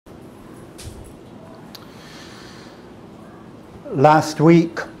Last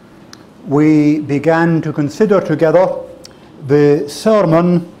week we began to consider together the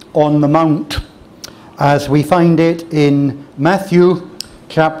Sermon on the Mount as we find it in Matthew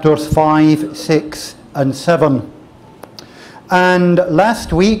chapters 5, 6 and 7. And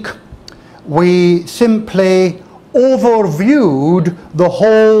last week we simply overviewed the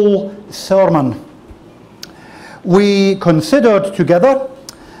whole sermon. We considered together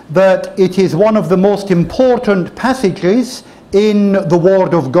that it is one of the most important passages in the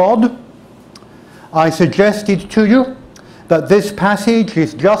Word of God. I suggested to you that this passage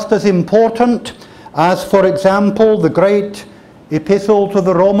is just as important as, for example, the great epistle to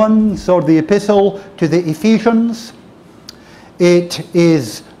the Romans or the epistle to the Ephesians. It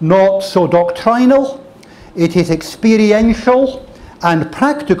is not so doctrinal, it is experiential and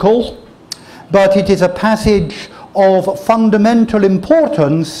practical, but it is a passage of fundamental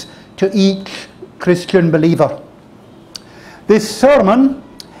importance to each Christian believer. This sermon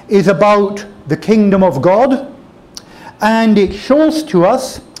is about the kingdom of God, and it shows to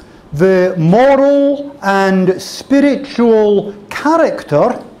us the moral and spiritual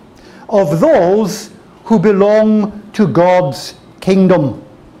character of those who belong to God's kingdom.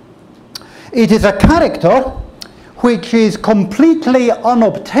 It is a character which is completely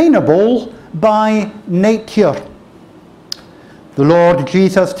unobtainable by nature. The Lord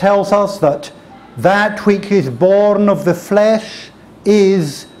Jesus tells us that that which is born of the flesh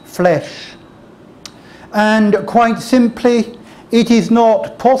is flesh. And quite simply, it is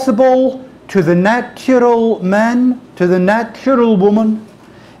not possible to the natural man, to the natural woman,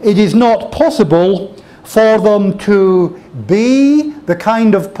 it is not possible for them to be the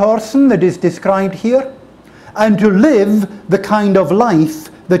kind of person that is described here and to live the kind of life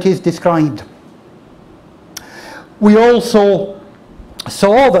that is described. We also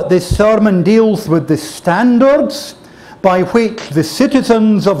saw that this sermon deals with the standards by which the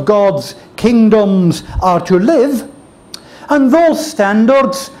citizens of God's kingdoms are to live, and those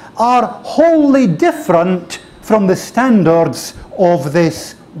standards are wholly different from the standards of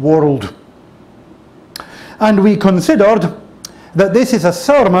this world. And we considered that this is a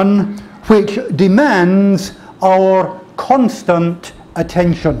sermon which demands our constant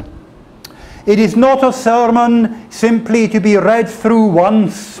attention. It is not a sermon simply to be read through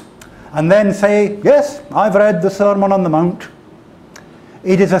once and then say, yes, I've read the Sermon on the Mount.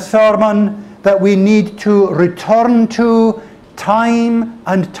 It is a sermon that we need to return to time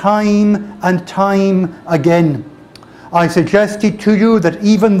and time and time again. I suggested to you that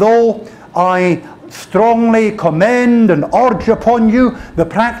even though I strongly commend and urge upon you the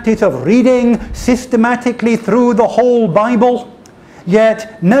practice of reading systematically through the whole Bible,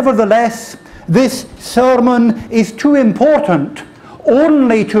 yet nevertheless this sermon is too important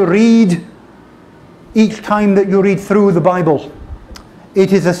only to read each time that you read through the Bible.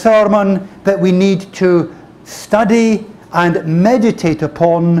 It is a sermon that we need to study and meditate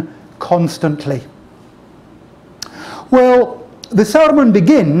upon constantly. Well, the sermon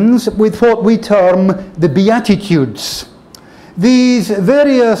begins with what we term the Beatitudes. These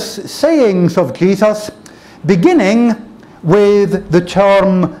various sayings of Jesus, beginning with the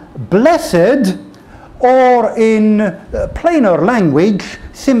term blessed, or in plainer language,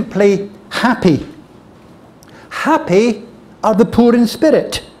 simply happy. Happy are the poor in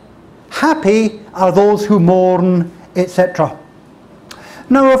spirit. Happy are those who mourn, etc.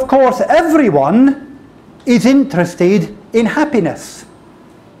 Now, of course, everyone is interested in happiness.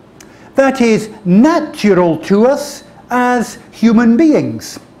 That is natural to us as human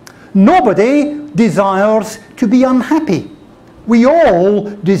beings. Nobody desires to be unhappy. We all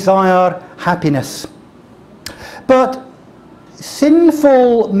desire happiness. But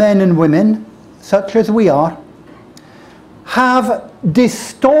sinful men and women, such as we are, have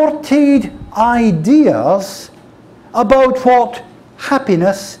distorted ideas about what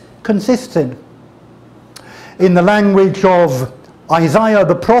happiness consists in. In the language of Isaiah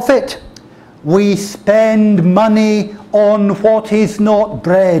the prophet, we spend money on what is not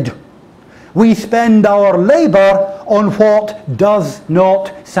bread. We spend our labour on what does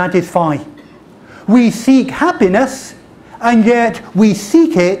not satisfy. We seek happiness, and yet we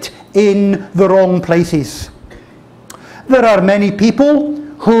seek it in the wrong places. There are many people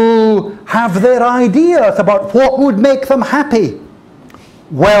who have their ideas about what would make them happy.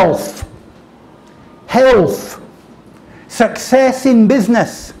 Wealth, health, success in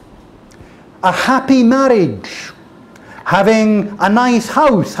business, a happy marriage, having a nice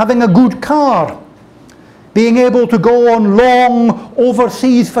house, having a good car, being able to go on long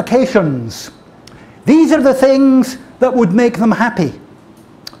overseas vacations. These are the things that would make them happy,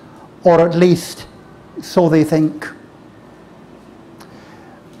 or at least so they think.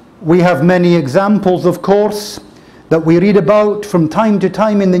 We have many examples, of course, that we read about from time to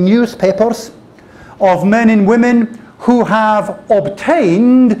time in the newspapers of men and women who have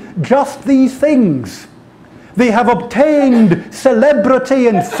obtained just these things. They have obtained celebrity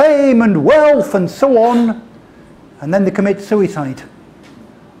and fame and wealth and so on, and then they commit suicide.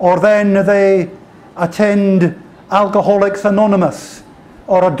 Or then they attend Alcoholics Anonymous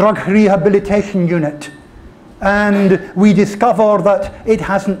or a drug rehabilitation unit, and we discover that it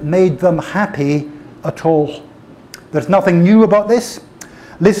hasn't made them happy at all. There's nothing new about this.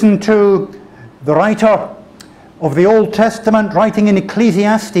 Listen to the writer of the Old Testament writing in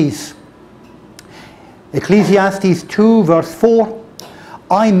Ecclesiastes. Ecclesiastes 2 verse 4.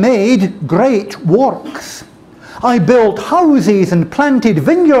 I made great works. I built houses and planted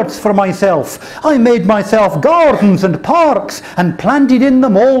vineyards for myself. I made myself gardens and parks and planted in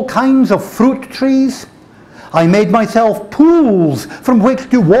them all kinds of fruit trees. I made myself pools from which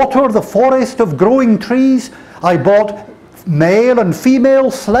to water the forest of growing trees. I bought male and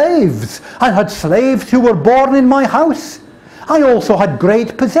female slaves. I had slaves who were born in my house. I also had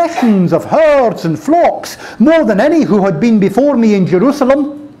great possessions of herds and flocks, more than any who had been before me in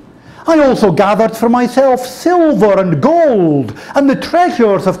Jerusalem. I also gathered for myself silver and gold, and the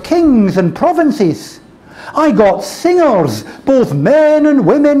treasures of kings and provinces. I got singers, both men and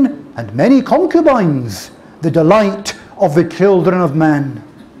women, and many concubines, the delight of the children of man.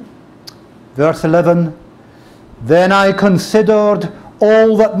 Verse 11. Then I considered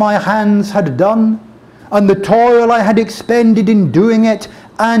all that my hands had done, and the toil I had expended in doing it,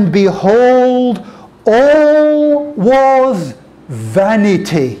 and behold, all was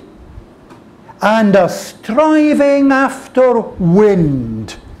vanity, and a striving after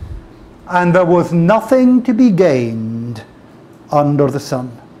wind, and there was nothing to be gained under the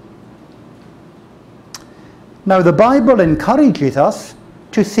sun. Now the Bible encourages us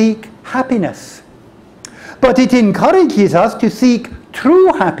to seek happiness, but it encourages us to seek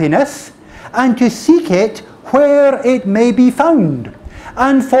true happiness and to seek it where it may be found.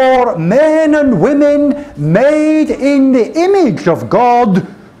 And for men and women made in the image of God,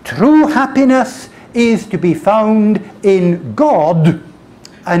 true happiness is to be found in God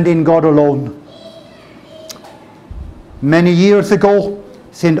and in God alone. Many years ago,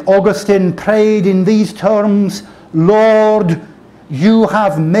 St. Augustine prayed in these terms, Lord, you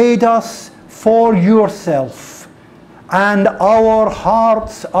have made us for yourself, and our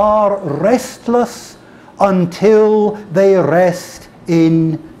hearts are restless until they rest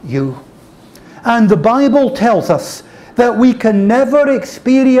in you. And the Bible tells us that we can never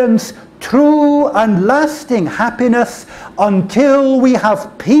experience true and lasting happiness until we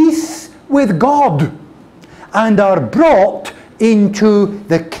have peace with God and are brought into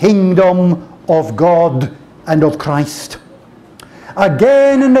the kingdom of God and of Christ.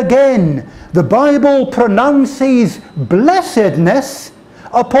 Again and again, the Bible pronounces blessedness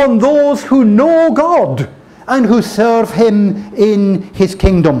upon those who know God and who serve Him in His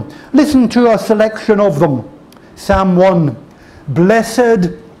kingdom. Listen to a selection of them. Psalm 1.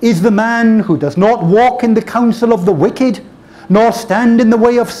 Blessed is the man who does not walk in the counsel of the wicked, nor stand in the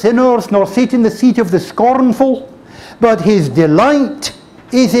way of sinners, nor sit in the seat of the scornful, but his delight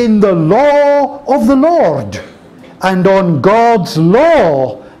is in the law of the Lord, and on God's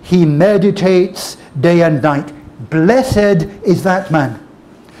law he meditates day and night. Blessed is that man.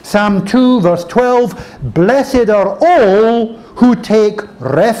 Psalm 2 verse 12, blessed are all who take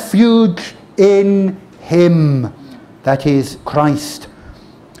refuge in Him, that is Christ.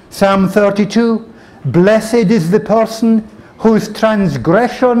 Psalm 32, blessed is the person whose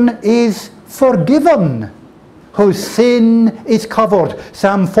transgression is forgiven, whose sin is covered.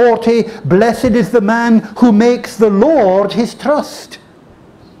 Psalm 40, blessed is the man who makes the Lord his trust.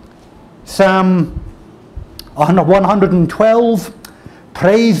 Psalm 112,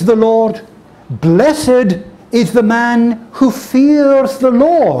 praise the Lord. Blessed is the man who fears the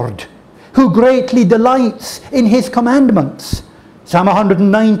Lord, who greatly delights in His commandments. Psalm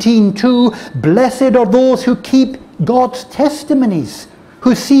 119:2, blessed are those who keep God's testimonies,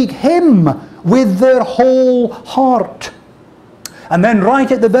 who seek Him with their whole heart. And then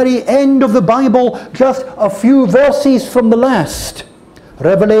right at the very end of the Bible, just a few verses from the last,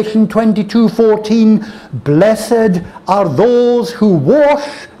 Revelation 22:14, blessed are those who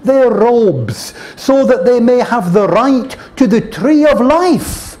wash their robes, so that they may have the right to the tree of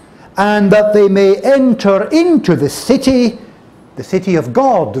life, and that they may enter into the city of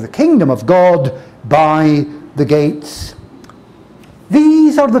God, the kingdom of God, by the gates.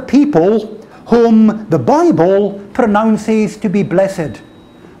 These are the people whom the Bible pronounces to be blessed.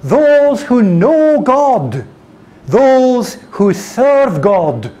 Those who know God, those who serve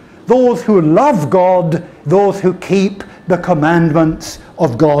God, those who love God, those who keep the commandments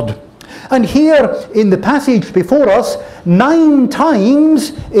of God. And here in the passage before us, 9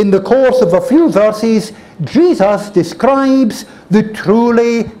 times in the course of a few verses, Jesus describes the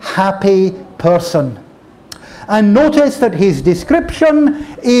truly happy person. And notice that his description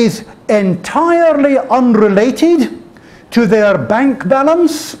is entirely unrelated to their bank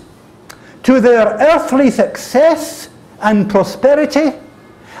balance, to their earthly success and prosperity,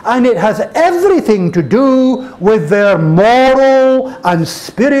 and it has everything to do with their moral and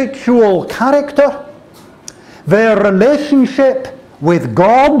spiritual character, their relationship with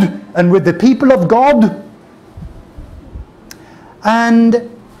God and with the people of God. And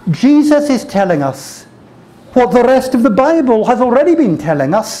Jesus is telling us what the rest of the Bible has already been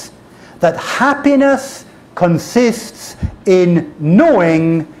telling us, that happiness consists in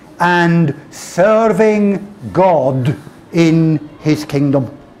knowing and serving God in his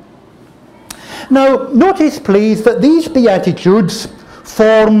kingdom. Now, notice please that these Beatitudes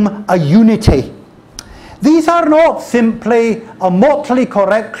form a unity. These are not simply a motley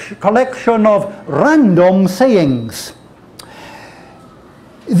collection of random sayings.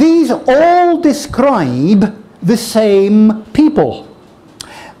 These all describe the same people.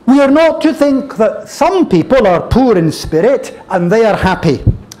 We are not to think that some people are poor in spirit and they are happy.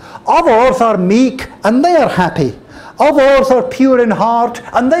 Others are meek and they are happy. Others are pure in heart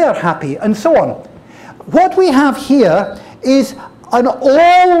and they are happy, and so on. What we have here is an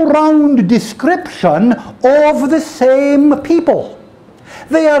all-round description of the same people.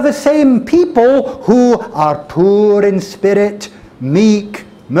 They are the same people who are poor in spirit, meek,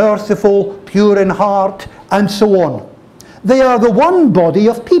 merciful, pure in heart, and so on. They are the one body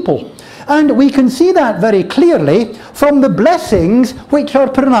of people. And we can see that very clearly from the blessings which are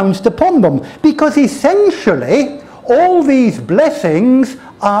pronounced upon them, because essentially all these blessings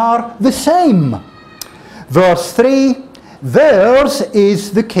are the same. Verse 3, theirs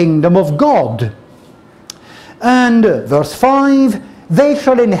is the kingdom of God. And verse 5, they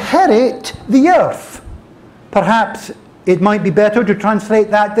shall inherit the earth. Perhaps it might be better to translate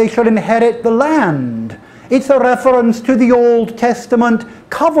that, they shall inherit the land. It's a reference to the Old Testament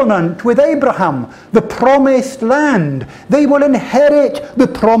covenant with Abraham, the promised land. They will inherit the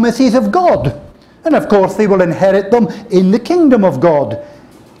promises of God. And of course they will inherit them in the kingdom of God.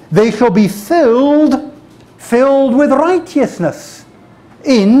 They shall be filled with righteousness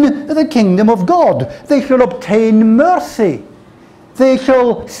in the kingdom of God. They shall obtain mercy. They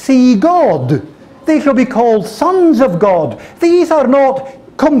shall see God. They shall be called sons of God. These are not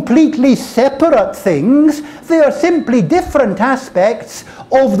completely separate things. They are simply different aspects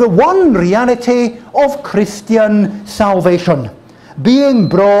of the one reality of Christian salvation, being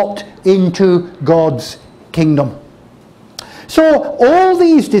brought into God's kingdom. So all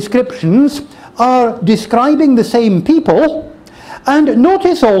these descriptions are describing the same people, and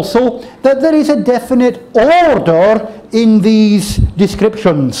notice also that there is a definite order in these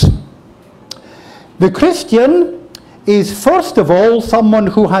descriptions. The Christian is first of all someone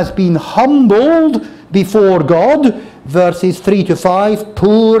who has been humbled before God, verses 3 to 5,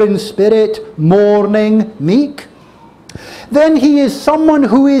 poor in spirit, mourning, meek. Then he is someone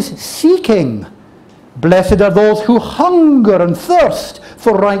who is seeking. Blessed are those who hunger and thirst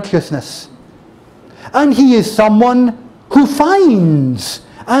for righteousness. And he is someone who finds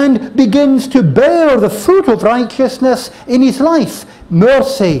and begins to bear the fruit of righteousness in his life.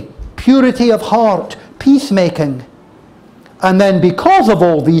 Mercy, purity of heart, peacemaking. And then because of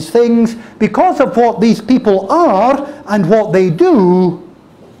all these things, because of what these people are and what they do,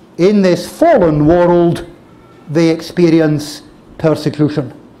 in this fallen world, they experience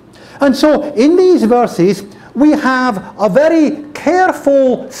persecution. And so in these verses, we have a very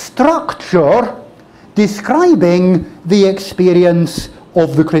careful structure describing the experience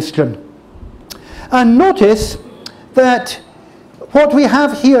of the Christian. And notice that what we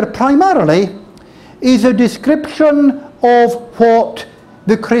have here primarily is a description of what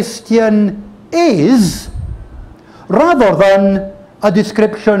the Christian is, rather than a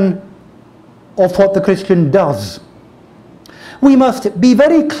description of what the Christian does. We must be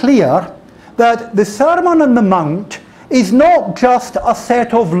very clear that the Sermon on the Mount is not just a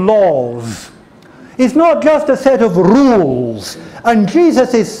set of laws. It's not just a set of rules. And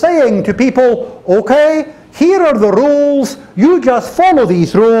Jesus is saying to people, okay, here are the rules, you just follow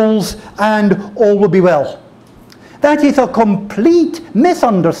these rules and all will be well. That is a complete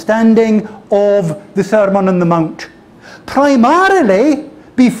misunderstanding of the Sermon on the Mount. Primarily,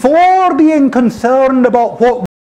 before being concerned about what